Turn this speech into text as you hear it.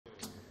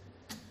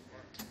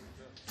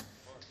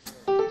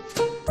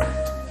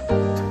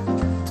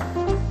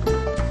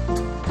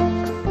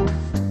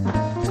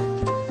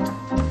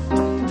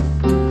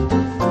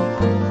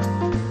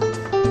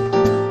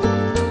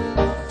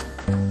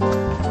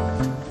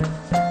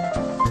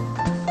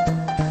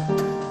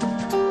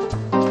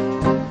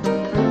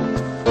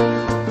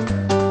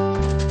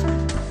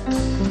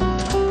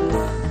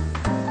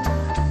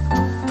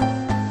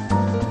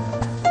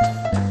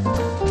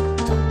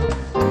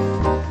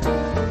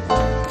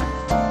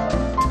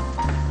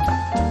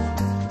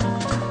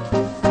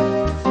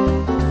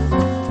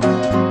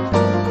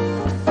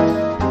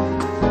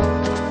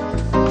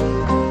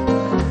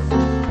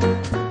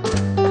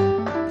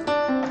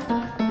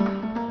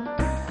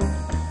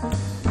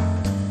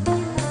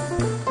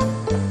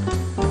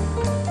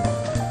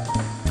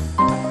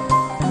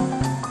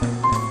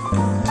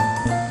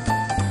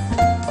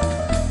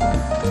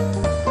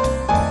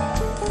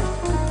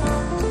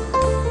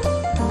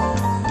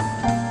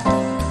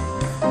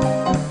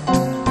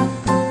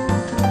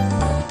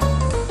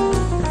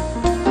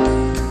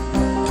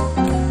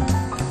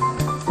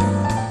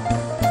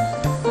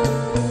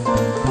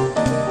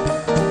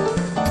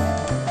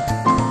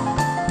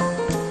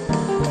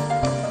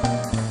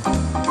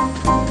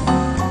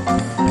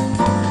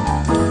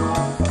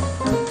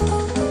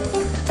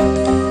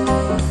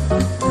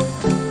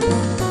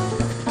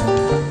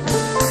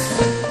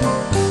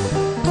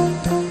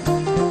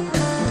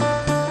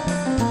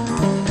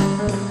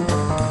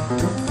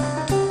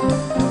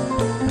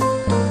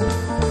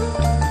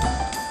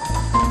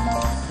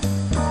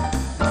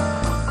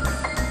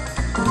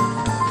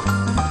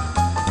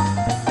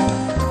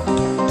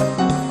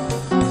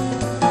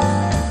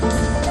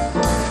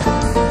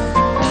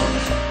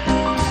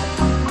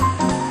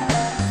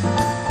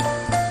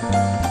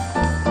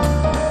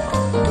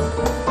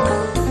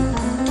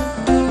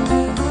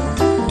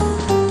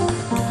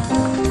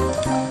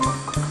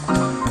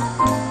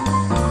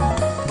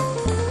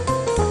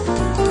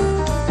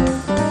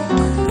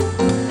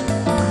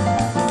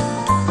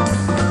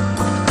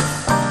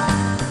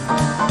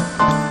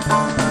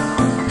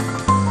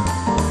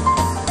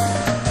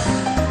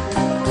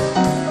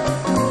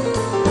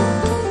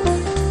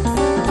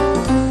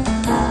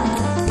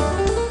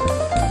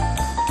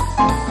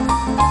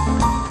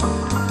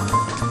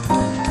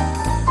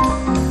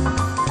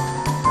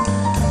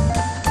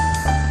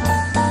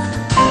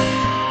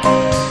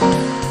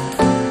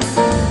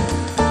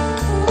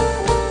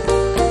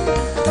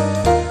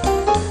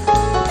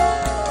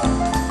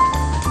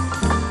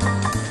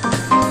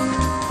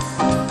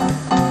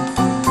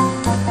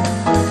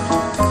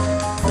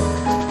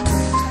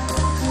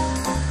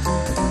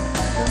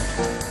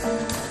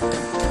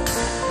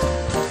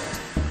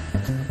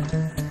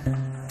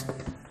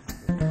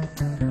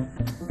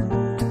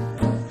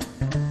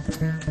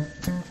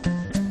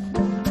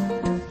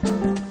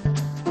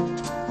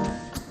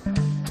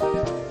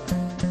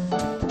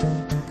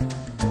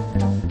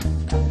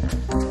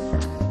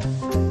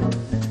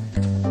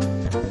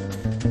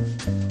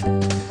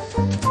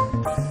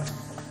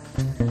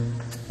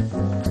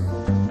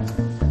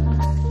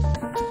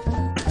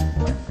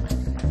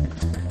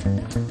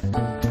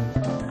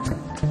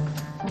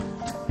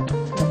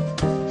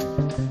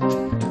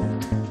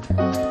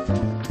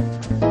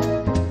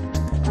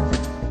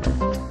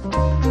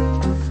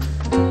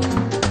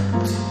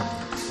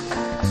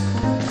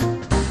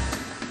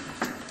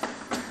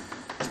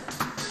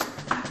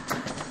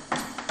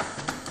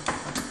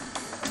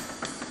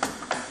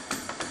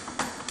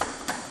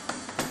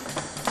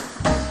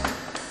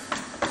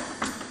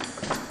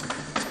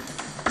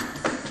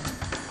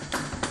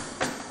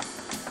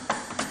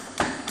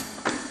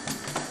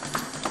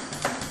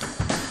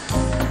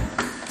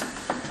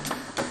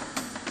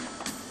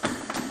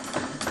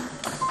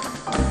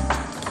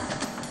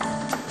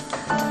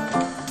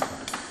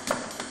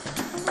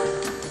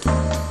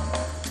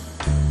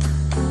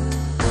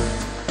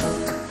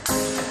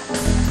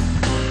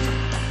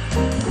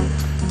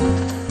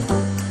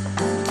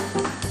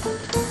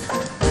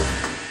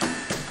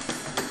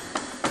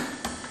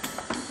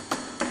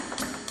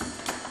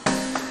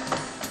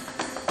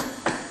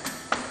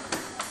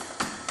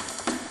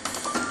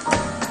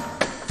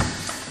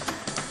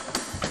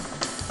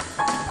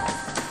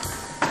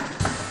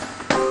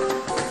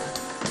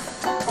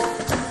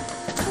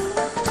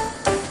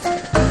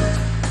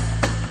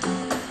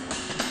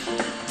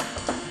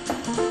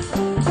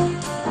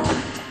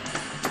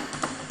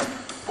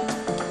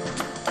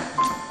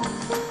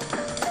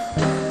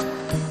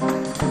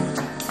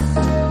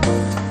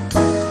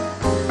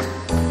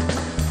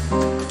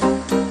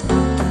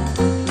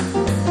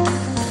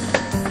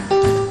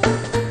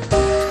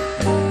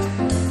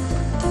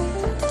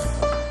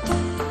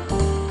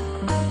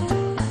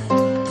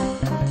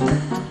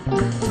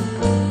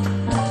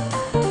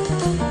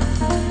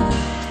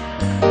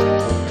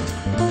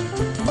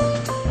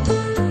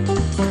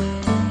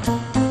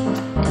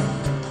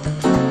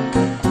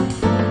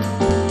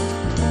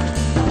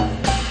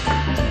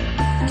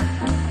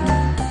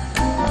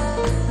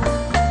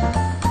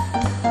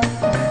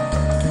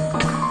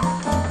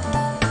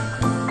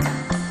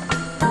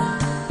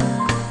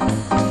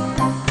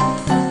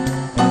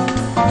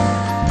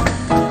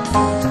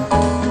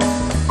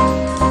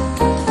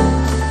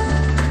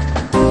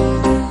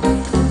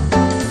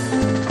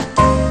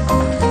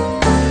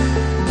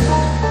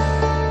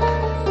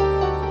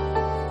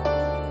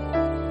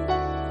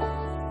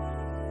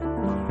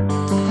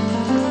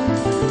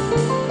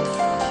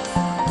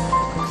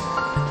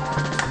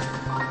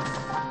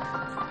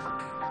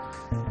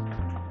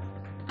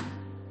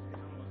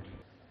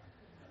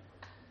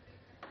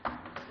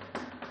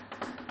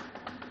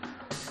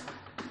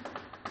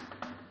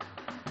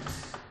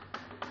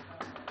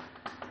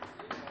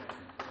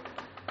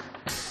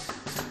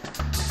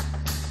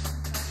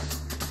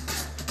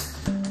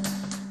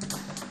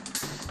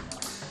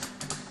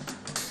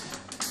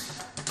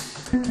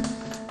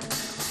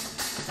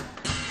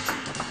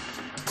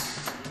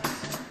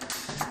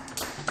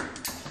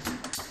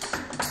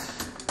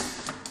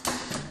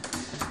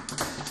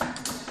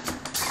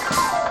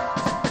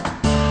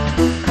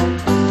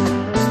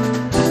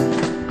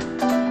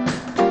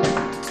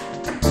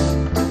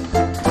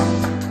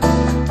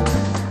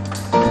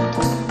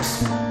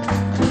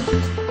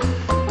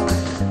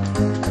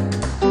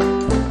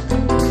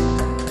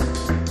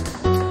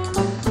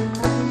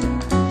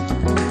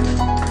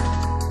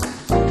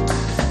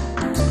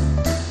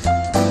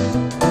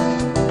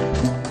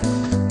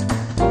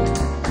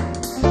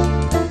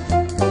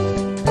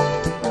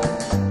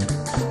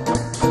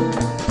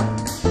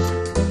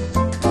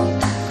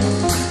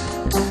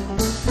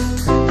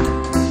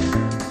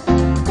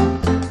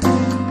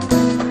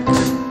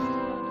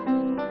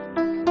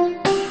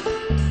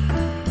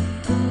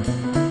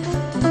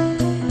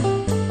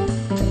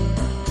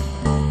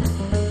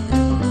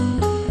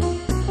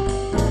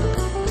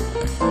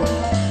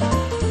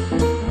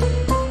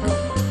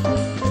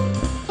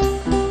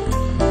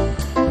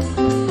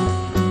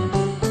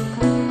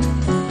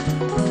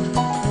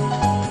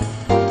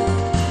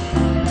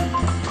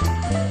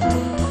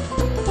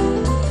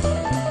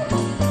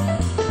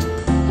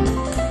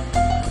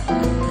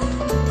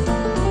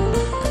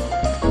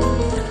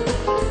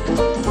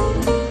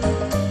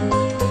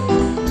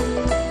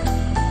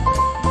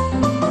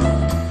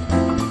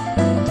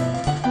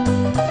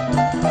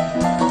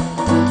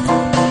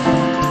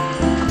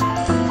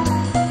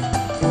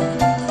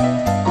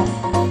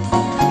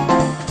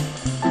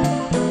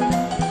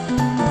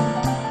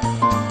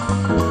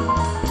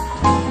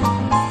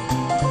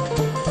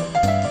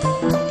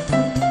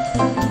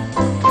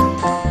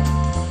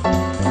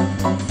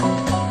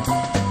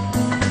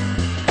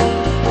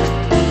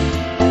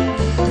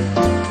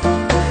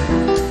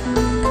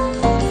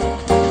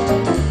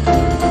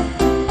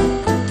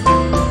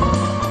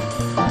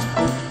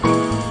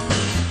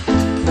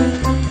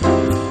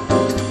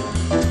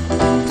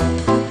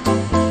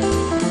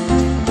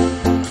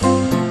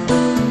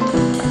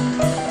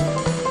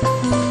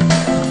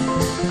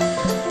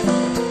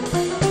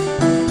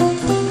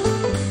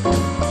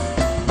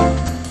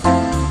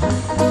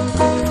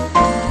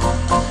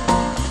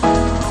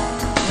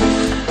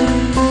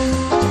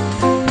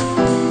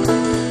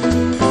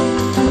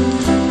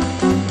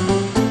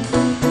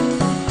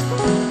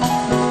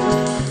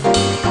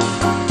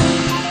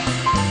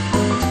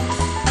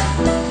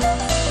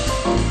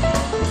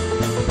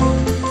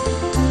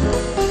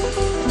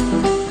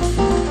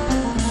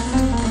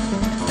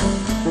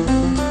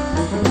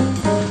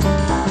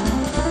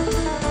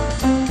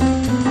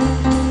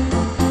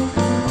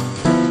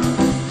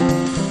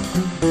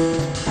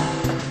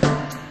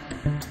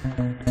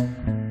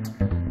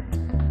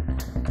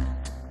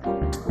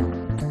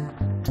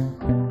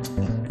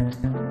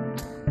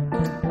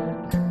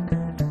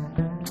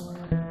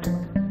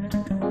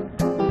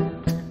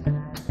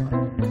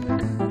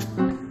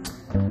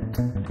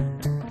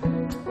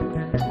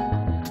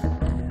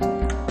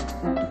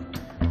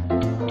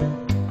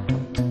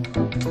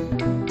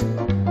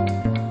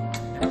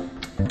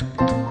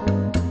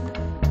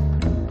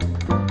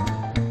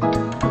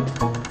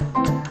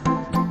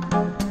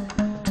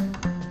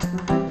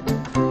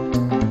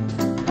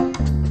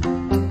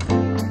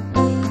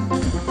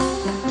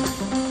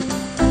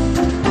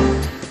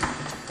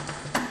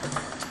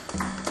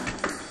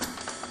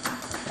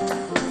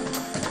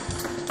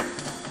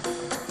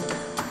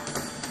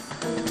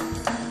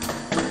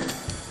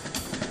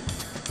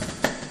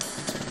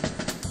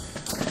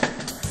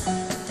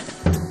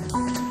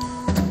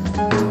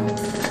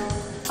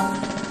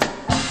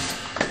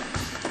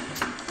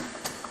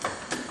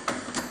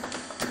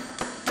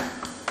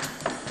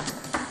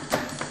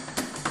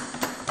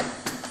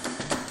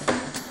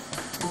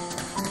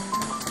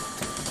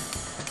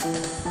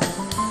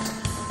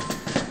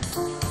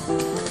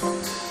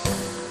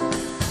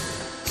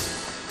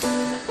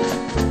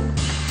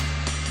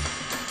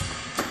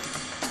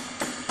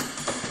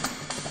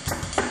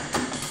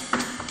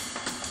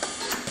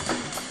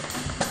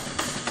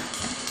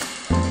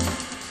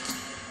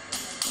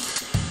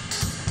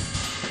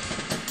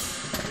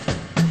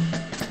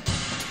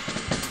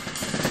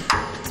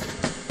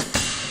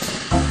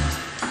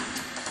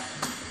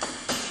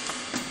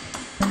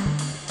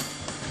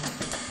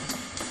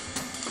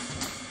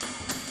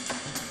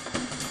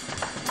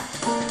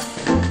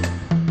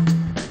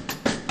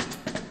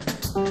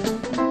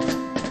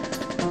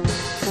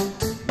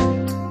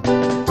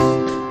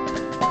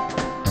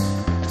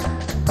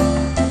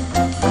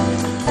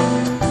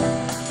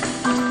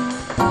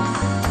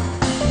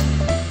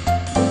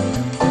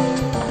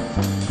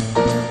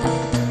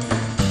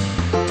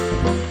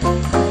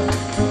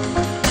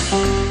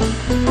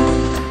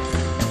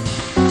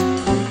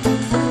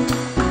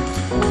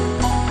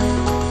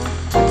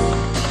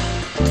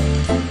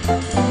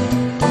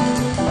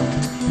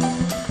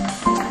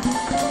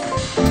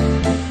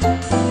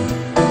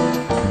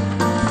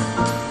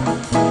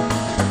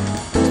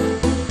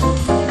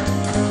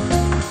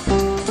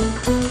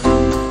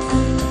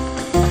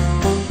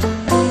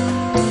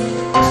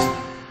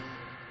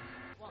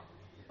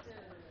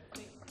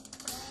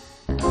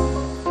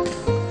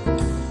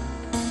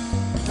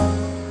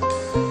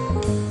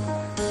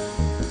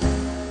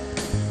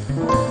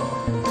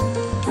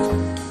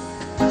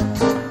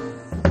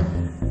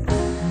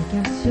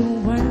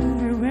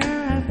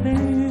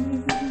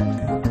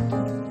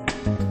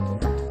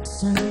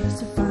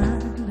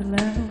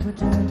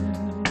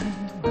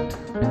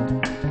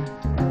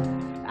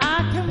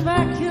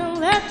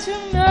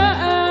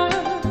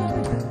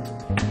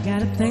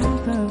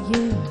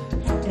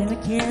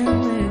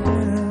can't let go.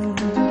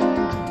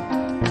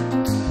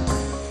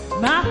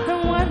 My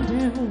friend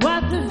wondered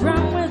what was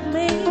wrong with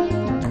me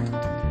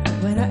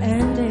when I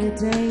ended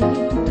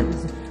days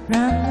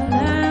round the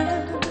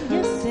line.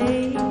 You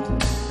see,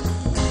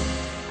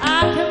 I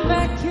come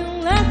back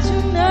and let you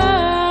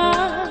know,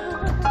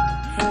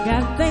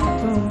 got a thing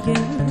for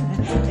you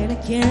and I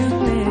can't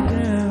let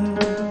go.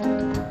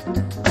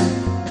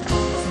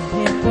 Some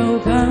people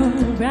go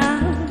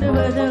around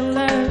with a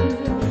love,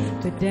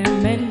 but they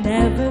may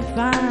never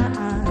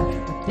find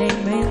what they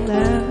may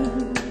love.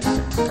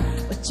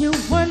 What you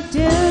want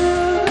to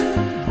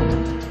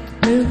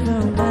do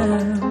for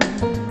love,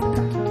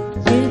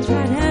 you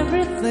tried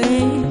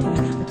everything,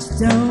 but you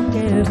don't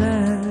give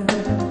up.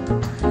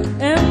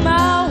 In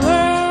my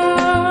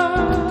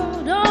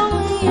world,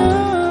 only you,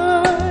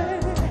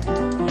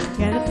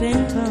 got a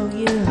thing for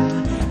you,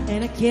 and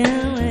I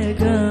can't let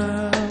go.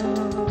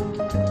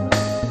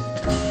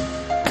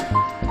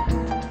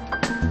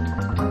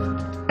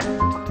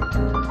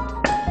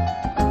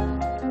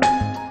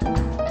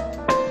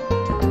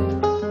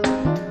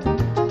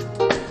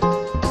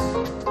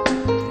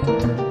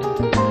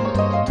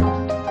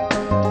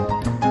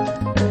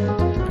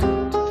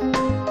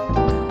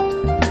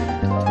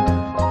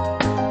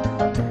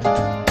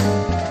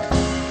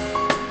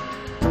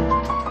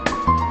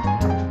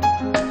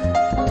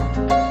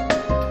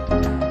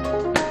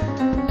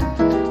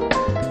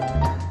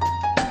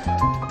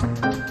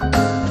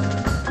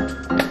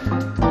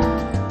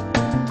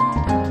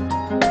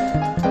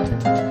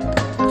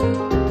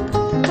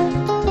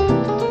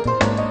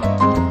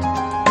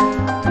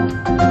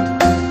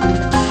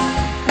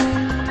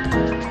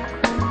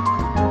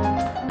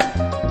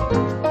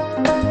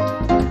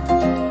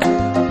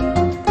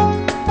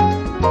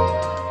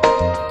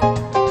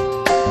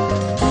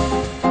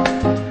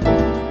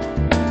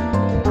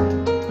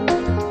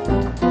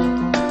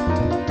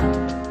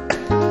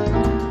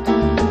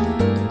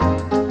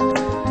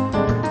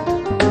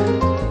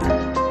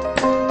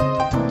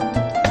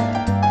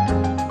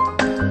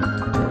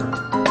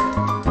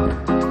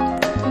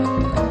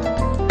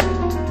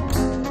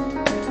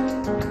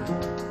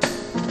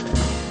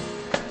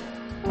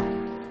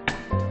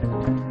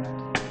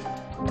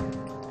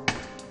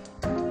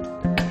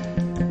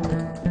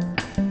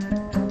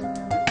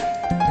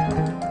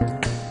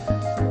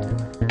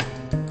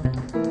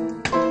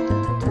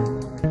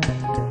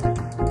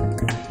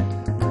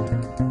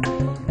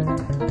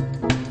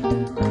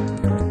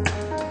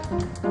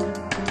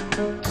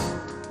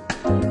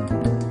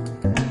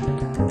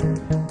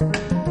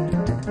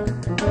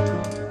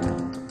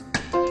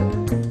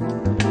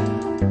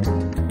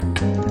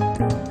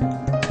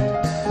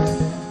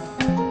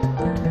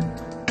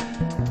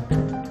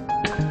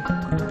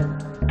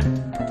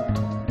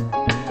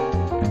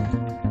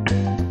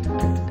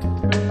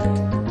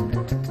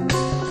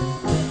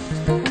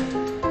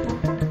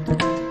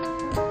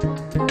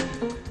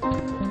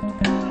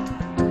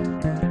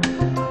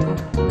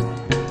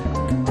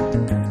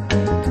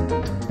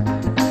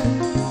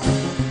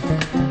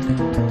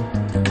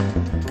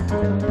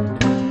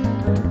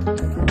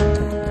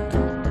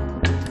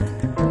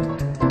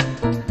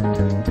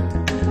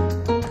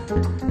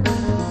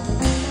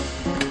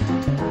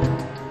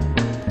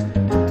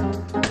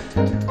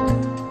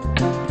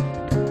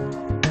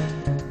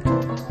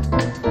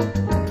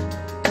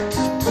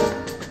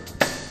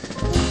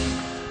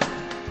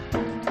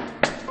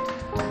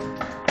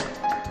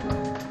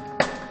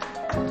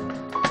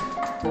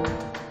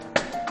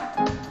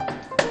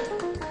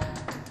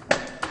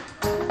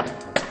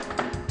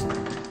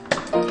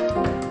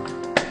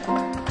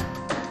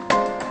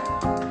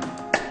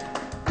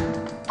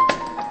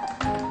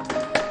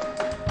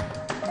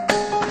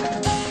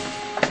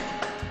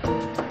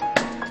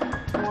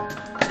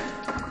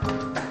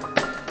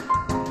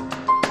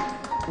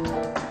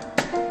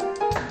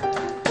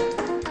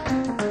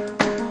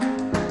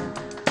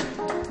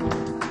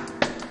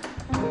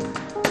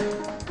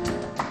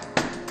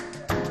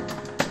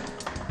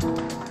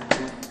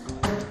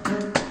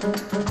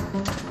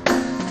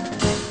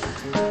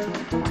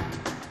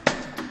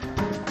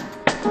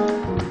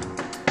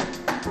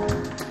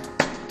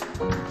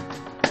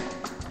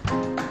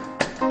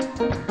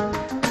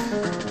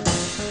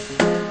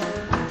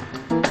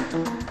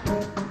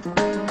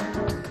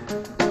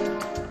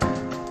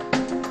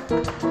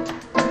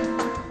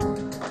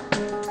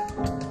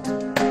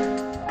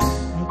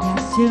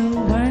 You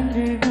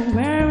wonder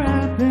where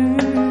I've been.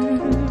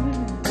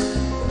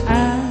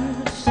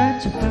 I'm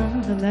searching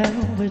for the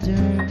love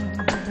within.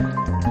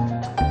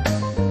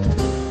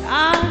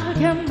 I'll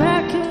come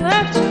back and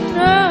let you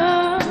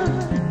know,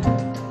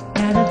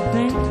 got a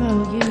thing for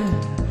you,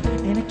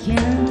 and I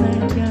can't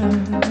let go.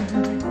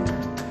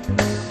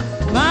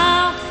 My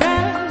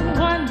friend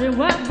wondered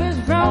what was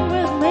wrong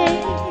with me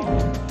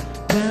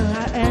when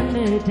I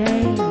ended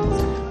days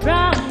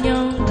from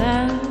your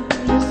love,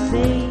 you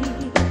see.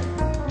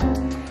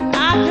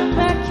 I can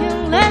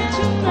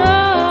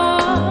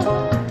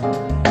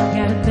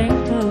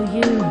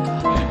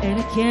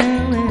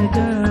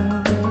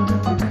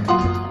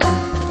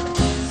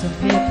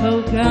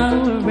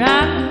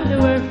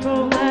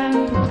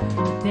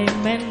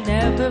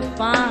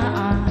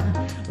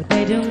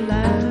don't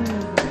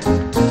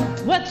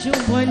love what you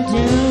want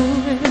to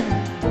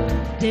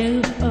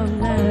do for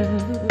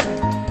love.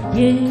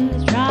 You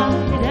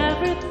tried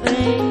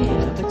everything,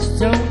 but you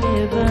don't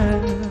give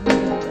up.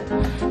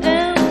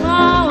 In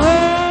my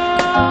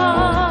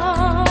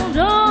world,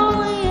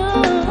 only you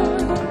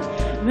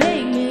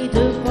make me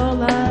do for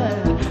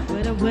love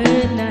what I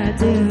would not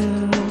do.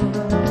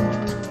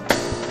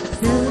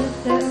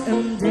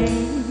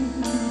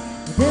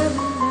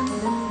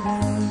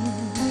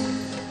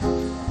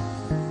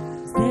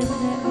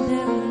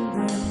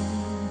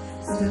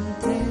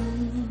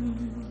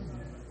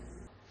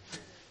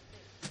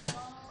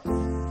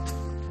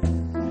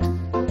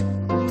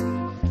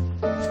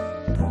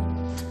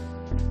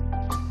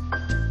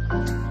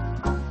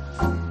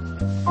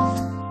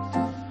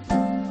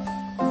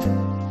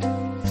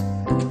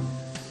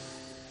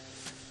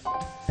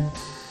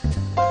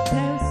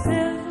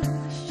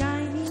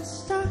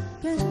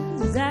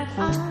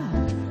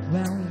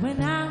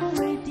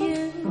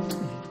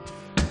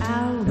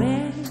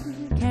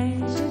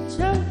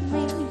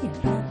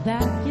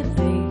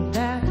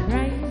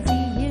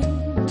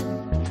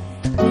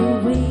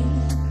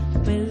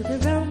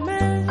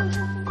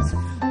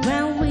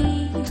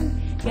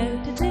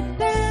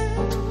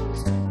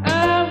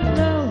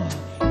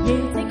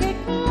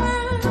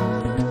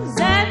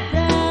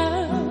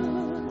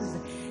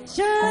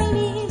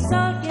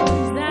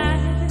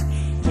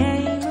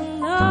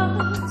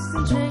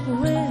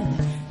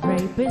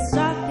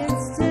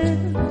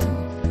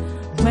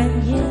 When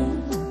you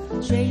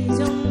change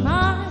your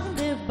mind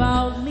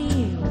about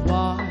me,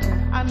 what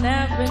I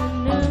never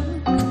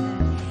knew,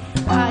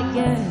 I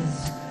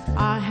guess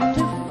I have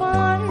to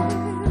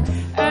find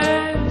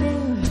a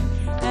new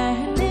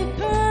kind, the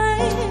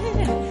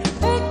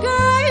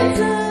kind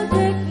to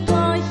take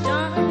my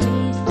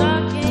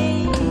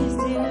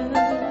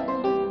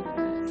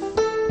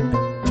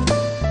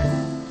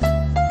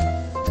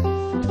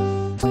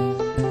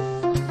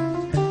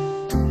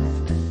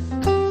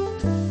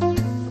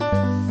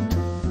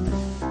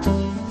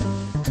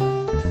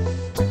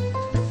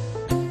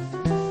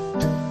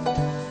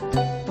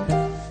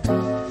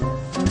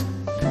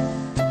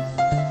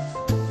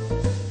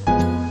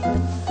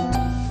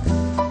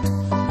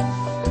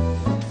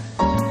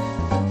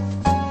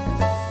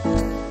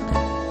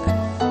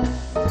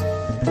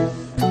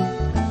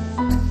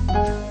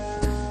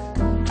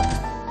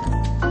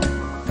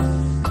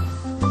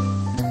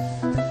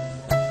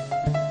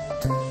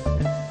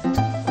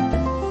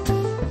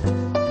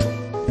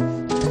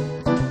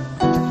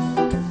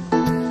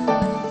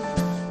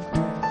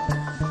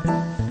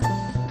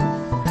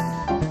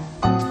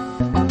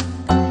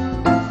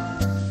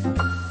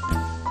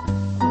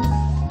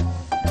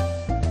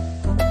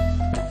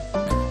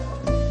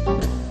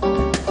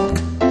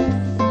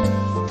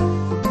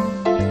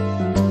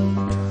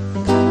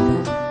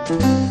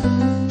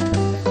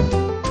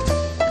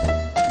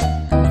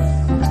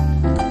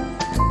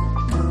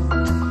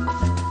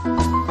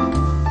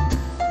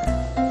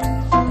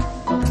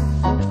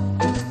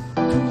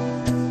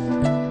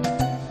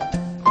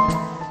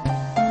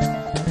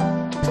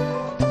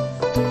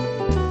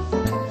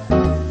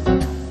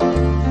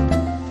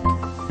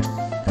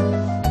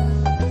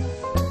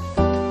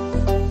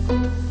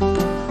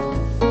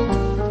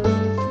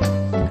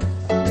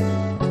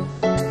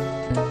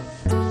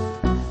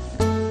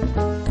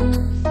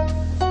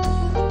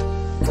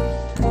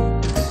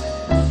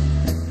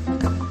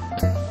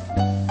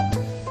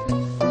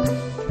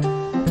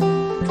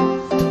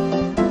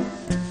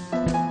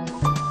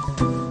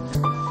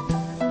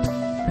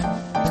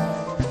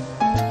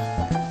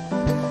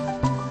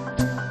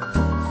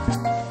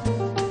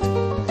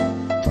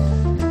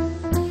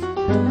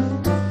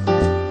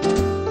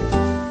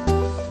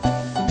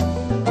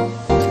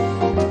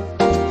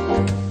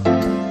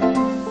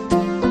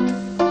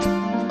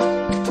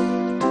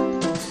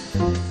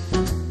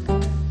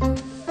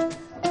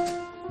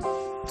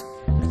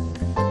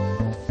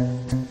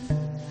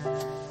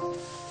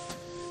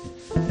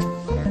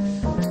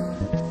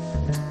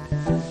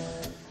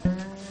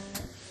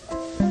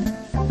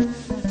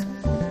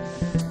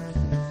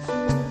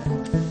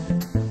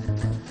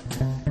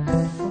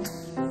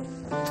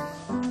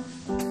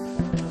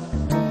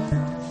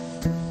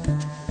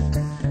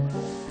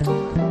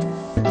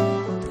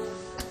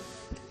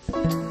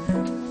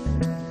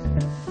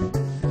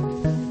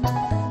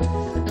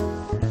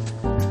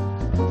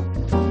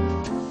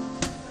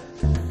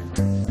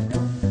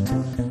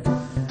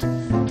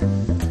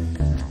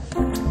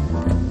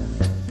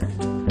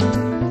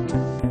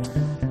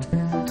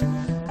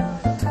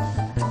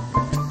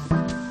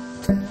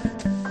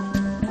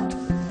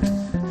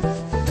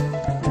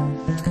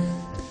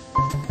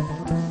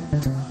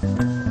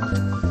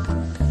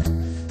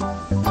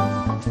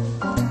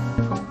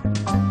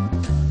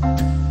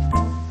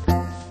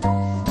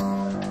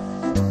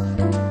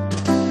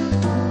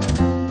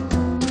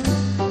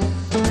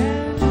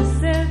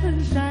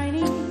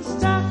shiny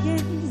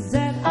stockings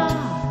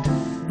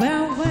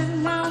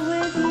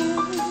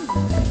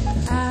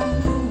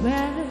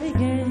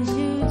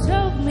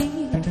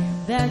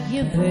that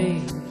you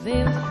paid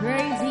feels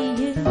crazy.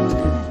 You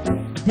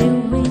do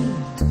we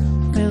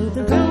feel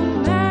the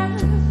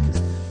romance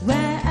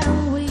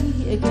when we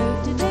go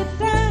to the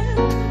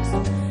dance?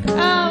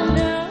 Oh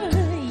no,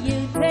 you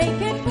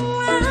take a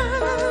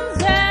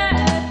glance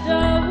at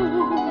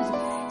those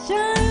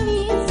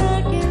shiny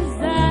seconds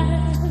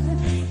that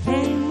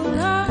came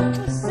along,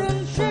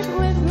 some trick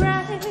with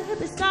red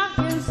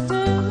stockings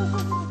too.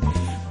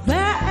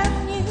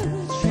 When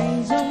you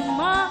change your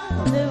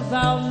mind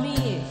about me,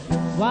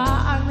 why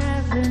I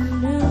never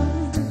knew.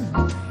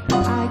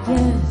 I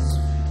guess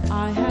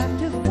I have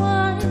to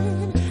find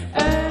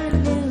a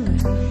new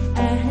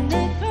and a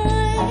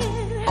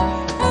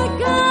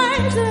guy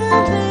to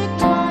make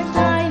my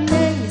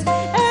shinies,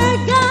 a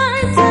guy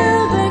to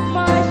make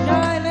my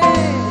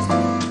shinies,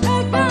 a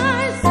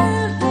guy to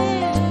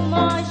make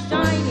my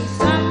shiny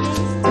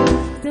stockings.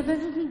 Dum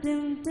dum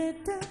dum dum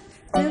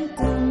dum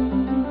dum.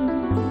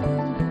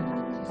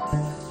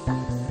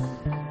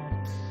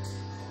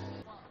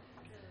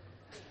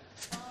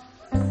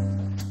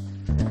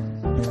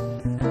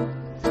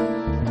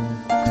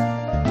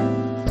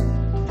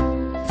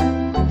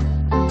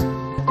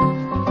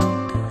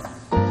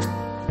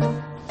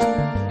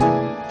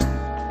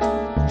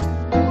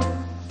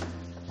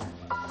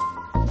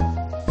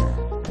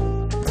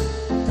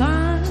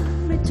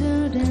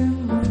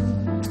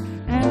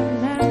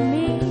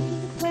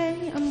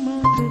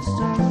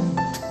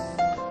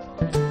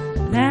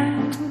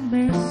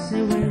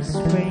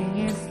 Spring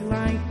is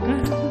like a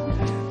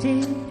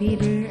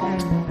Peter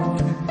and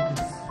Mars.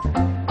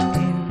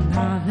 In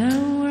other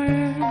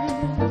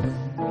words,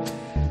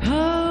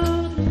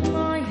 hold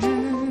my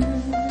hand.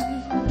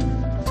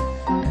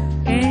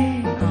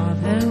 In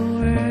other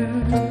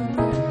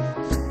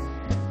words,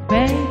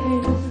 baby,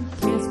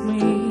 kiss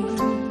me.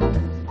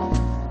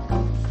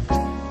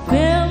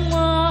 Fill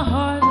my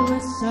heart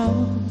with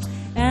soul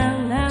and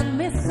let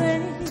me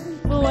sing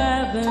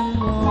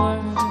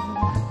forevermore.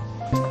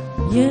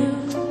 You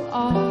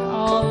are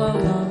all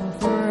alone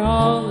for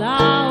all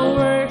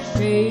hours.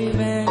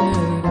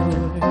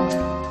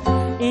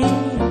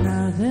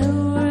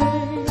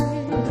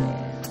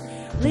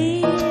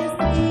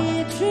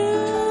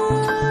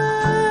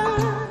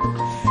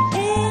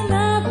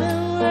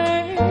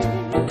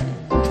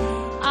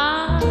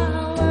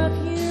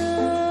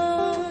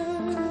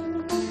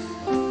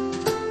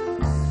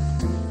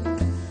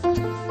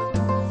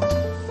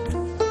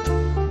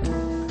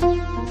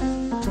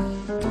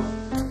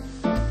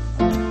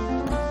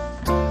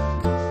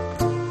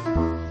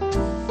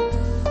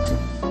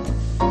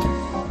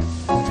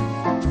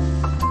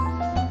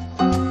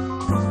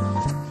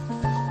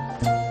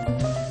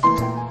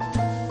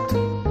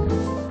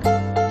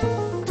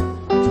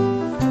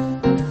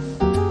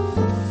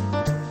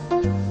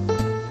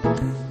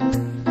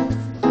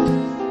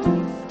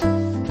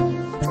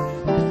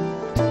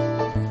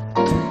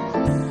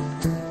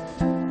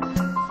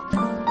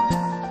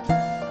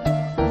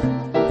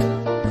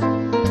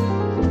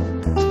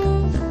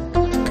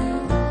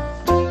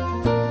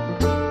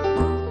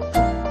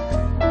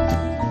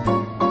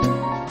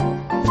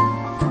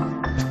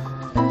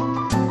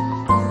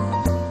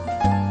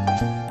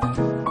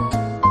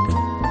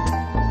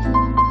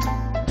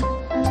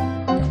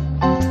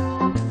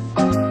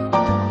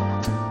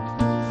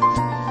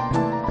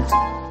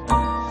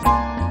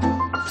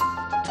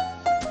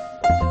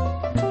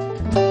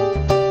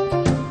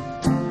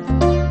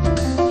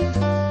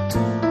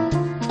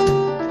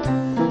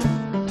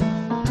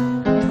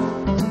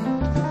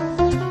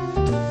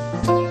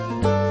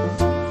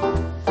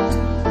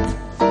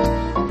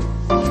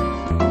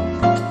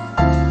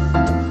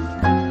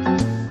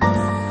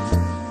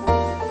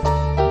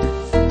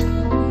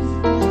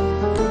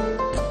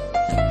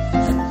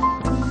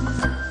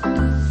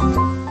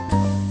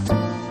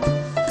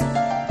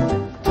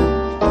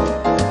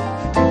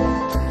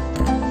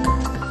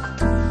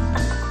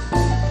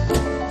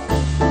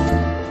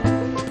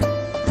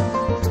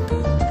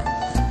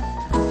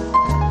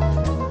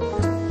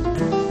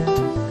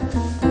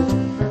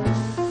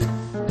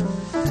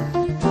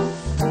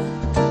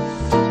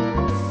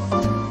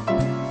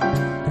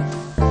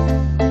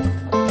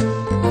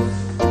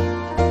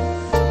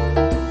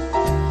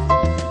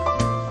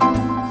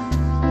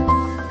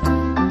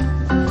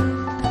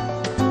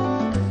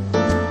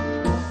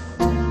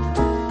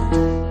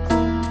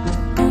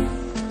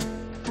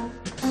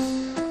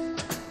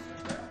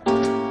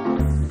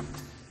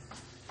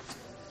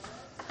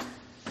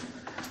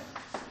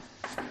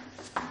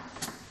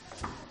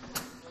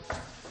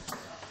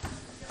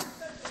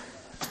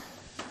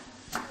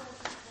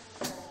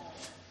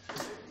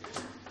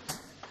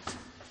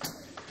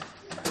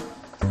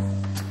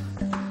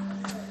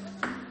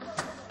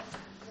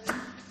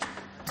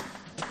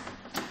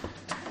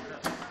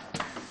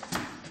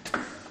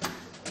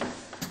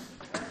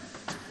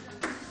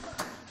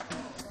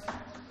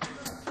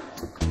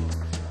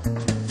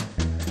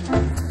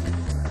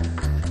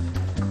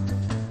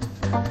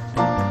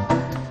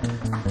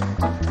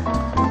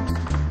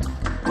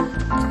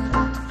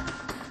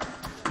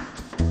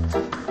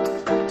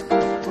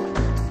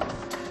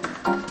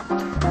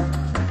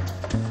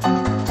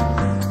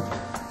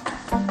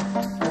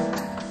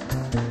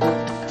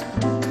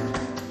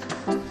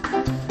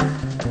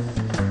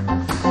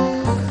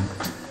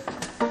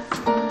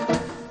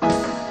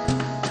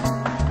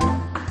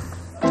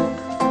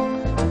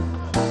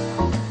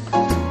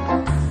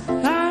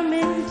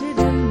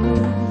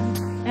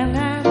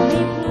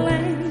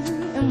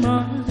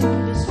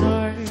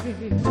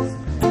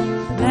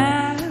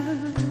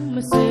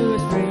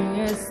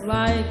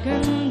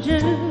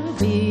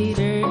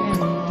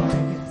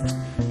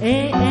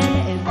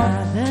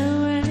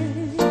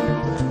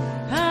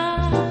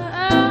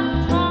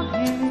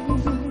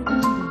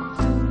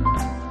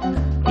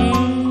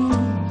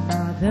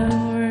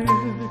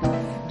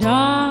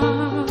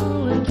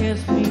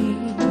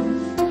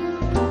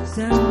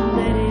 Some